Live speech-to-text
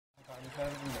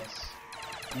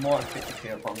Might pick the key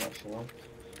up, I'm not sure.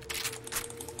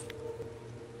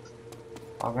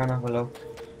 I'm gonna have a look.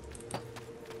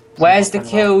 Where's the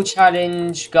kill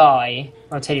challenge guy?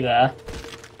 Oh, teddy bear.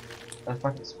 That's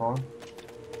back at spawn.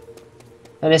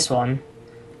 Oh, this one.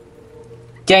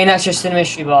 Getting access to the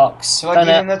mystery box. So I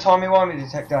give him the timey-wimey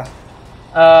detector.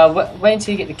 Wait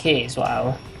until you get the key as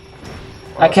well.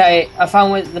 Okay, I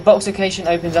found where the box location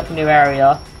opens up a new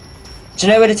area. Do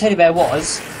you know where the teddy bear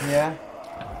was? Yeah.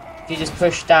 If you just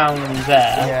push down and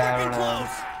there. Yeah, I know.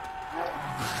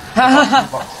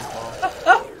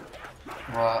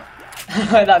 What?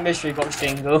 That mystery box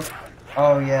jingle.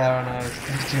 Oh yeah, I know. It's a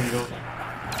jingle.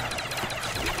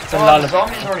 Oh, the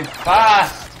zombies are really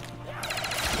fast.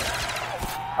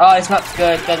 Oh, this map's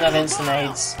good. Doesn't have instant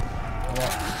aids.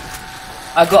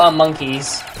 Yeah. I got on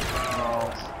monkeys.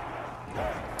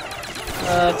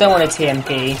 No. Don't want a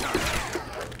TMP.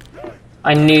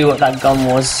 I knew what that gun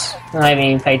was. I haven't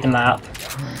even played the map.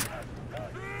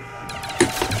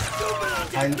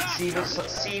 I see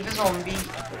the zombie.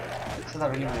 So that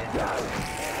really weird.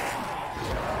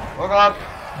 Oh god!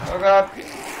 Oh god!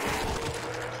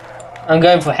 I'm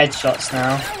going for headshots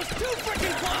now.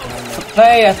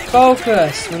 Player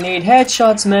focus. We need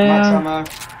headshots, man.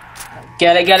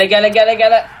 Get it, get it, get it, get it,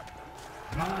 get it.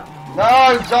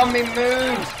 No, zombie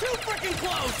move!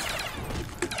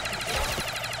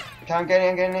 Can't get it,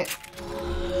 I'm getting it.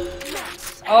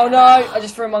 Oh no, I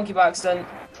just threw a monkey by accident.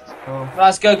 Cool.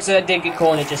 That's good because I did get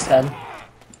cornered just then.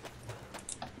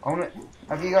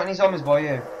 Have you got any zombies by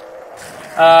you?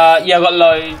 Yeah, I've got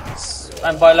loads.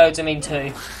 And by loads I mean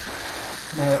 2.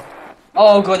 Yeah.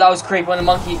 Oh god, that was creepy. When the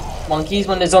monkeys,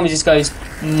 when the zombie just goes,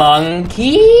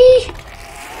 monkey?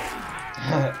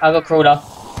 I got crawled up.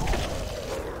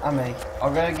 And me.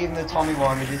 I'm gonna give him the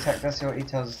timey-wimey detector, see what he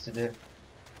tells us to do.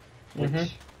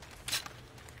 Which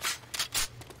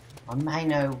I may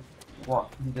know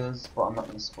what he does, but I'm not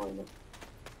gonna spoil it.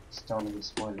 Just don't want to give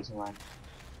spoilers away.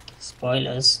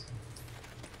 Spoilers.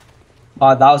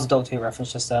 Oh, that was a Doctor Who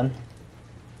reference just then.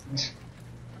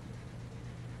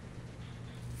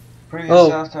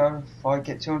 Previous after fight,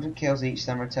 get 200 kills each,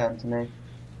 then return to me.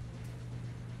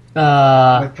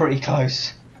 We're pretty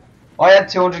close. I had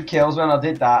 200 kills when I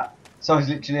did that, so I was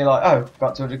literally like, oh,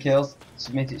 got 200 kills,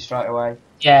 submit it straight away.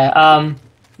 Yeah,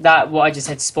 that, what I just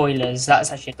said, spoilers,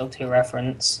 that's actually a Doctor Who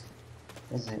reference.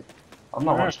 Is it? I've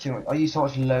not watched too much. I used to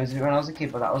watch loads of it when I was a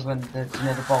kid, but that was when the, you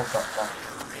know, the Bold Doctor.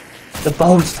 The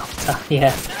Bold Doctor,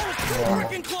 yeah. Yeah.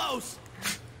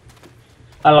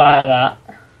 I like that.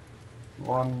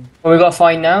 One. What we got to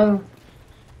find now?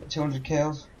 200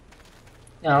 kills.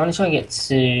 Yeah, I want to try and get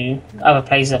to other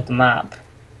places of the map.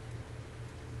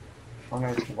 I'm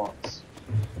going to the box.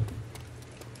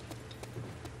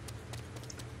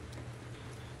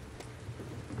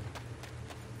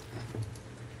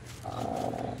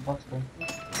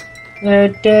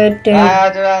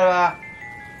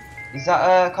 Is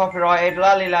that copyrighted?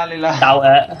 Lally lally la. Doubt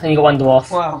it. And you got one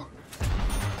dwarf. Wow.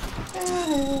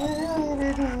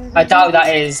 I doubt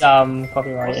that is Was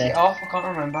copyrighted. it off? I can't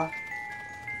remember.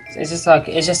 It's just like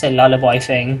it's just a lullaby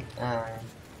thing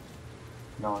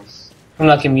Nice. from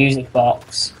like a music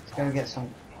box. Let's go get some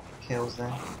kills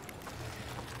then.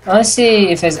 Let's see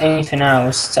if there's anything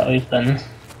else to open.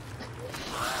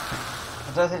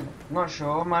 I don't think. Not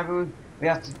sure. Maybe we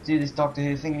have to do this Doctor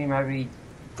Who thingy. Maybe.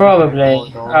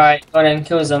 Probably. Alright, go on then,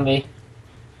 kill a zombie.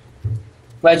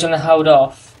 Where do you want to hold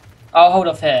off? I'll hold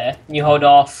off here. You hold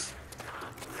off.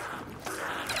 Do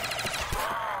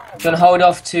you want to hold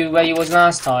off to where you was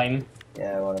last time?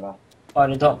 Yeah, whatever. By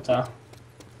the doctor.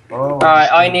 Oh, Alright,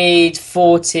 I need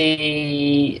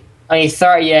 40... I need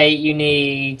 38, you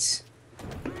need...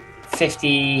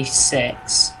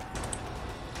 56.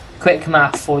 Quick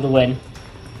math for the win.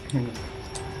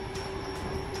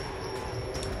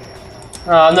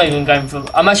 Oh, I'm not even going for...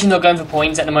 I'm actually not going for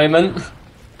points at the moment.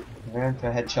 I'm going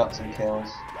for headshots and kills.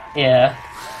 Yeah.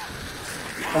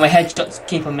 And my headshots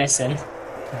keep on missing.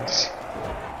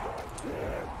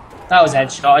 That was a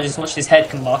headshot, I just watched his head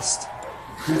combust.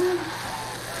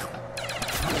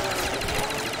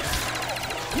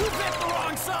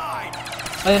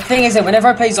 But the thing is that whenever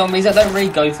I play zombies, I don't really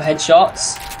go for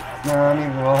headshots. No,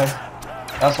 neither do I.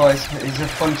 That's why it's a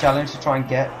fun challenge to try and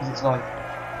get, because it's like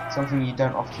something you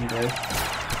don't often do.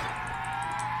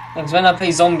 Because when I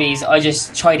play zombies, I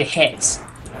just try to hit.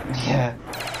 Yeah.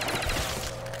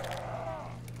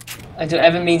 I do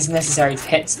whatever means necessary to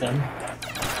hit them.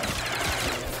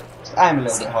 Just aim a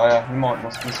little bit higher. You might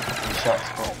miss a couple of shots,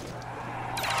 but...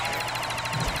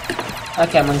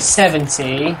 Okay, I'm on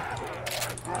 70.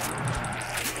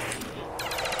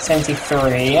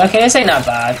 73. Okay, this ain't that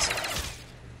bad.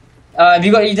 Have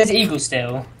you got your Desert Eagle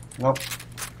still? Nope.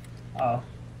 Oh.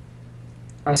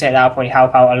 I'm saying that'll probably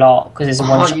help out a lot because there's a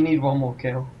one Oh, shot. you need one more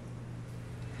kill.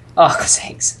 Oh, for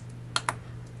sakes.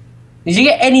 Did you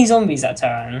get any zombies that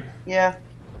turn? Yeah.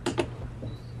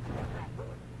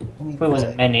 It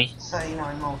wasn't many.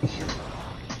 39 more kills.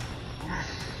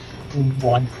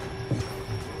 One.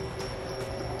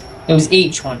 It was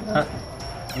each one, huh?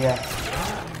 Yeah.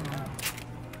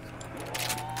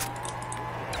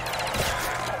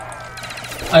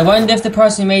 I wonder if the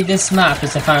person who made this map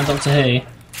is the fan of Doctor Who.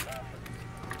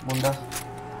 Wonder.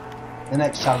 The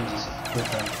next challenge is good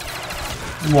then.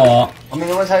 What? I mean,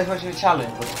 it won't take as much of a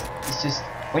challenge, but it's just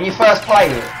when you first play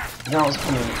it, you know what's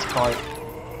coming. It's quite.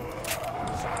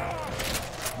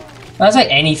 That's like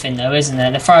anything though, isn't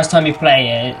it? The first time you play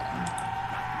it,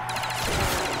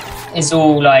 it's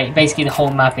all like basically the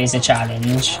whole map is a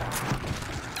challenge.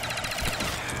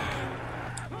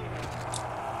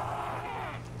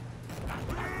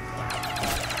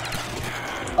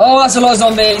 Oh, that's a lot of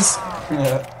zombies!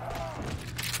 Yeah.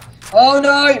 Oh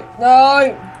no!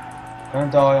 No! Don't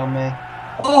die on me.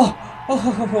 Oh!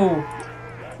 Oh!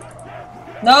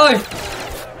 No!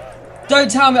 Don't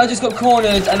tell me I just got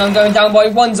cornered and I'm going down by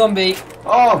one zombie.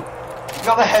 Oh! You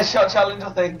got the headshot challenge,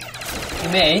 I think.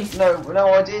 Me? No,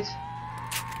 I did.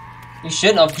 You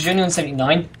shouldn't have because you're only on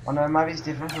 79. I know, maybe it's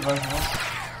different for both of us.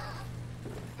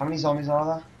 How many zombies are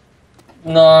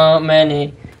there? Not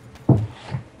many.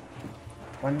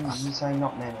 When you say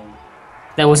not many?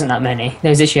 There wasn't that many. There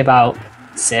was literally about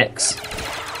 6.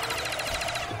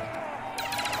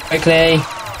 Quickly.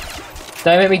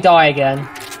 Don't make me die again.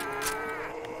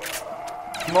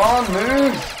 Come on,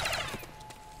 move!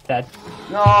 Dead.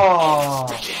 No!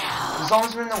 The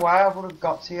zombies are in the way, I would have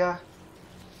got to you.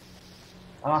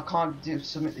 And I can't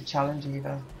submit the challenge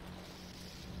either.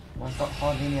 I've got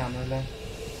hardly any ammo left.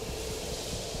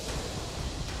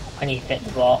 I need to hit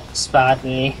the box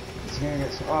badly. It's gonna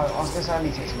get some, oh, I was gonna say I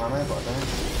need to get some ammo, but I don't.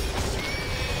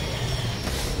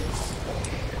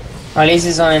 At least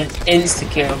it's on an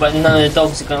insta-kill, but none of the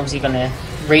dogs are obviously going to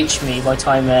reach me by the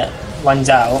time it runs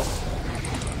out.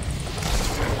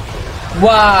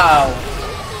 Wow!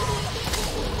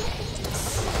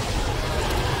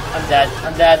 I'm dead,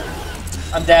 I'm dead,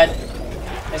 I'm dead.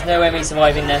 There's no way of me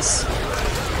surviving this.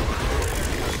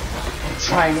 I'm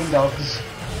training dogs.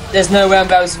 There's no way I'm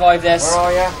about to survive this. Where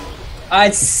are you? I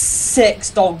had 6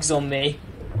 dogs on me.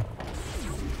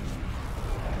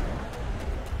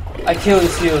 I killed a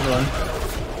few of them.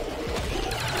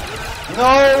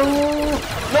 No!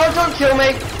 No, don't kill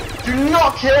me! Do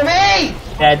not kill me!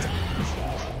 Dead.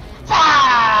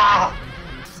 Ah!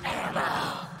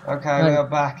 Okay, we are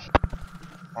back.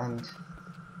 And...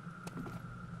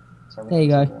 So There you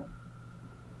go.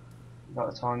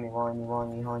 Got the tiny,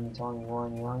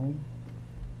 whiny.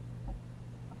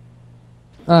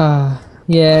 Ah,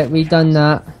 yeah, we done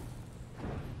that.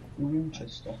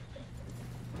 Winchester.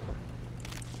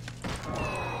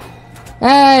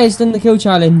 Hey, it's done the kill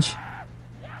challenge.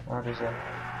 How does it?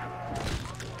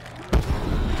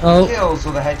 Oh, Kills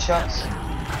or the headshots?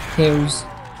 kills.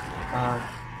 Uh,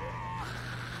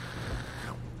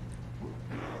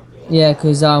 Yeah,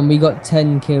 because we got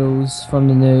 10 kills from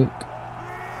the nuke.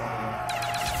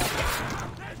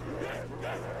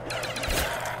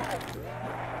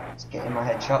 Let's get in my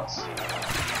headshots.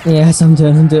 Yes, I was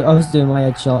doing my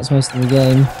headshots most of the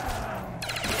game.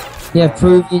 Yeah,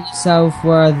 proving yourself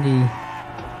worthy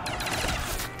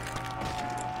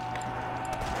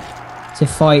to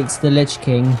fight the Lich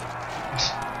King.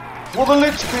 What the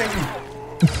Lich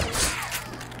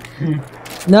King?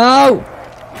 No!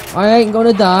 I ain't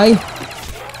gonna die.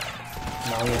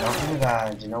 No, you're not gonna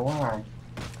die. Do you know why?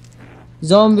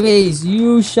 Zombies,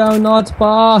 you shall not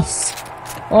pass.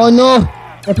 Oh no,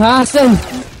 they're passing.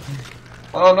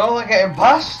 Oh no, they're getting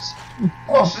past.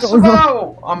 What's this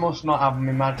about? I must not have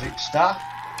my magic staff.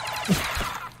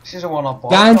 This is the one I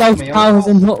borrowed off Gandalf's me powers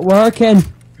are uncle. not working.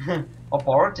 I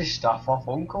borrowed this staff off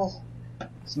Uncle.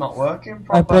 It's not working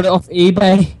properly. I bought it off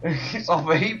eBay. It's off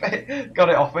eBay. Got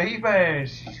it off eBay.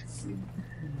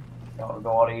 Gotta go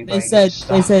on eBay. They said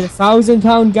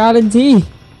 £1,000 guarantee.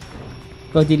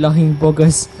 Bloody lying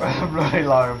buggers. Bloody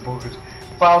lying buggers.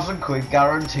 £1,000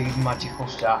 guaranteed magical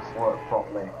staff work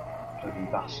properly. Bloody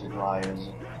bastard liars.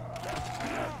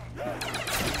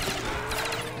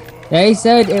 They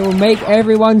said it will make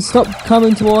everyone stop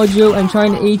coming towards you and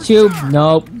trying to eat you.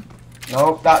 Nope.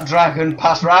 Nope, that dragon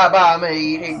passed right by me.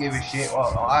 He didn't give a shit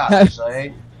what I had to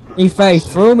say. He faced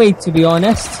through me, to be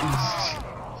honest.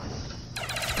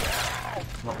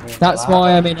 That's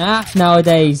why I'm in half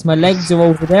nowadays. My legs are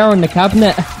over there on the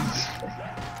cabinet.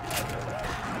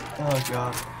 Oh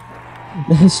god.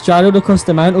 They straddled across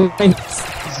the mantelpiece.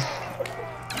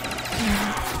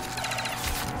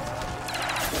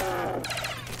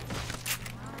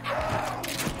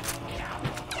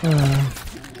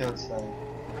 Killed so.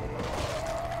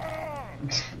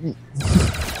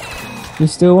 You're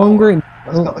still hungry?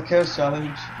 Let's got the kills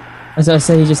challenge. As I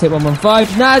say, you just hit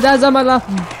 115. Nah, that's on my lap.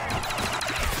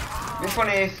 It'd be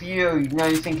funny if you know,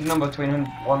 you think a number between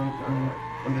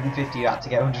 150, you had to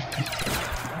get 150.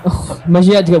 Oh, imagine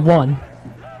you had to get 1.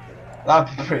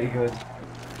 That'd be pretty good.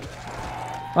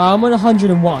 I'm on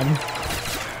 101.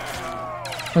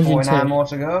 49 102. more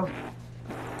to go.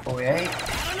 48.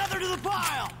 Another to the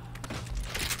pile.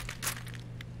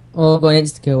 Oh, I've got an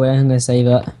insta-kill here. I'm going to save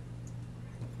it.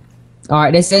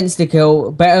 Alright, this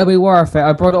insta-kill better be worth it.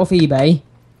 I brought it off eBay.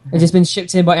 It's just been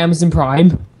shipped in by Amazon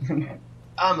Prime.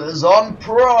 Amazon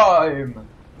Prime!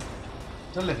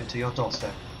 Delivered to your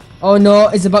doorstep. Oh no,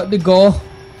 it's about to go.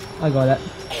 I got it.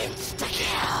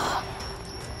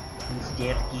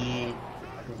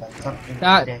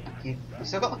 That- You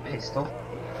still got the pistol?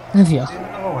 Have you? Do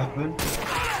another weapon.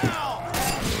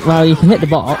 Well, you can hit the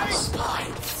box.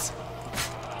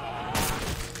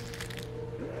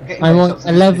 Getting I'm on headshots with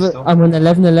this 11. pistol. I'm on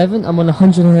 11. I'm on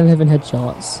 111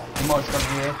 headshots. You might have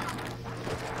gone here.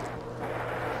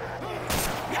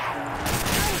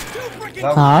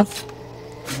 Well, Half?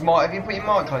 have you put your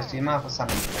mic close to your mouth or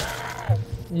something?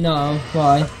 No.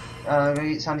 Why?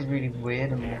 It sounded really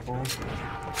weird and muffled.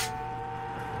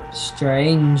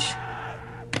 Strange.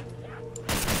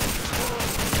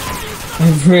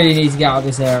 I really need to get out of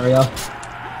this area.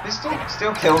 This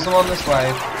still kills them on this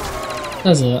wave.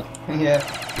 Does it? Yeah.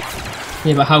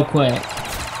 Yeah, but how quick?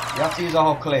 You have to use a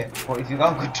whole clip, but if you've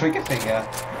got a good trigger finger,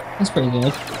 That's pretty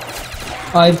good.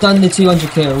 I've done the 200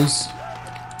 kills.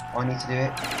 I need to do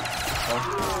it. So,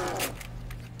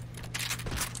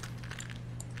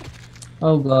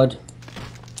 Oh god.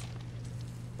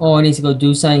 Oh, I need to go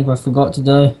do something I forgot to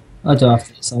do. I do have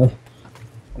to do so.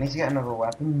 I need to get another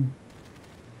weapon.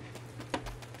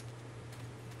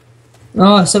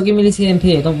 Oh, stop giving me this EMP,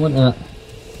 I don't want that.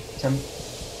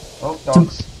 Oh,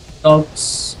 dogs.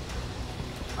 Dogs.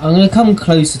 I'm gonna come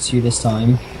closer to you this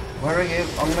time. Where are you?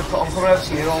 I'm coming over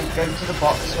to you. I'm going to the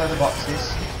box where the box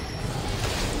is.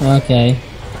 Okay.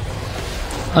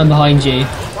 I'm behind you.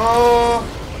 Oh!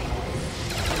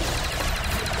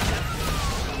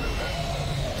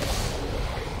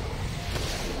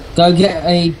 Go get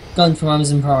a gun from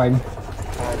Amazon Prime.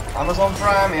 Amazon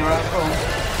Prime, here I come.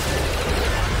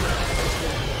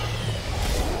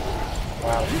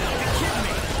 Wow.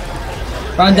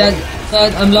 Brandon,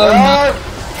 third, I'm low on that.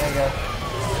 There you go.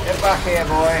 Get back here,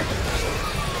 boy.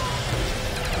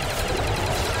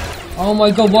 Oh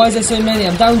my god, why is there so many?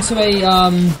 I'm down to a,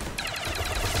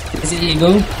 is it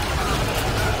Eagle?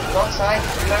 God's sake,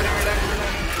 reloading.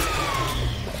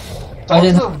 I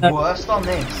didn't Dogs have- are worst on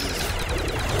this.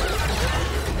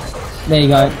 There you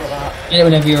go. Look at that. Get it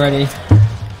whenever you're ready.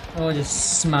 Oh, I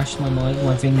just smashed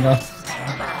my finger.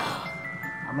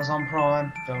 Amazon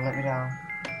Prime, don't let me down.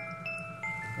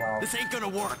 Wow, This ain't gonna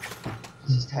work.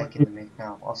 this is taking to me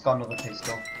now. I've got another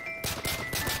pistol.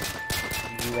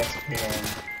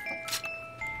 USPN.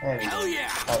 There we go. Hell yeah.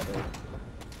 That'll do.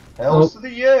 Hells to the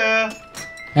year!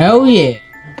 Hell yeah!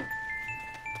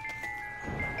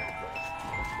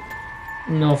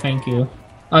 No, thank you.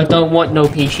 I don't want no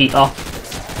pea shooter.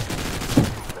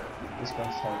 This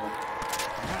gun's terrible.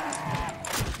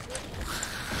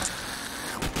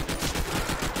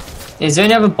 Is there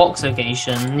any other box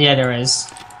location? Yeah, there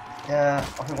is. Yeah,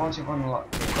 I think once you've gone like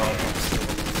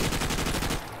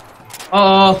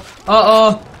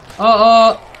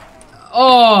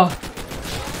Oh!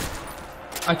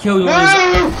 I killed no! yours.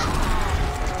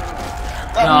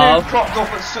 That No. nuke cropped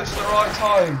up at such the right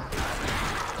time.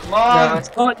 Come No, on! it's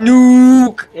not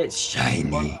nuke. It's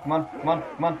shiny. Come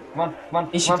on.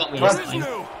 It should got me Come this on. time.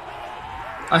 New.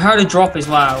 I heard a drop as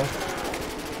well.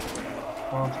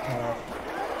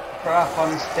 Crap on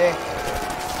the stick.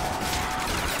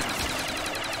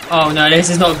 Oh no, this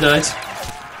is not good.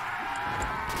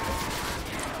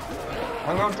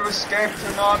 I'm going to escape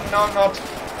to no, not.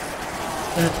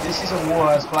 This is the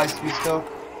worst place to be stuck.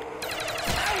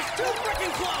 That was too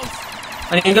freaking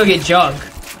close. I need to go get Jug.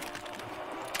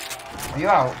 Are you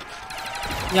out?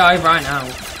 Yeah, I ran out.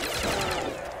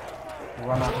 You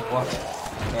run out of what?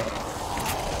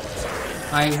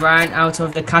 I ran out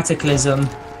of the cataclysm.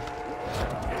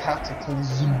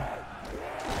 Cataclysm.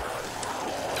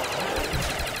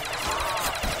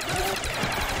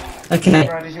 Okay,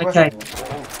 Where did you okay. weapon?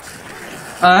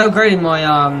 I upgraded my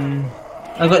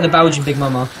I got the Belgian Big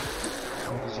Mama.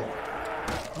 Where did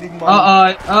you? Big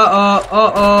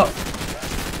man.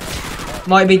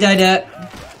 Might be dead yet.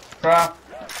 Crap.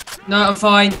 No, I'm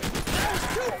fine. Too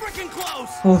freaking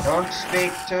close. Don't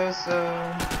speak too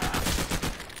soon.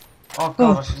 Oh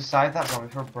god, I should have saved that zombie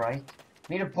for a break.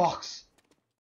 Need a box.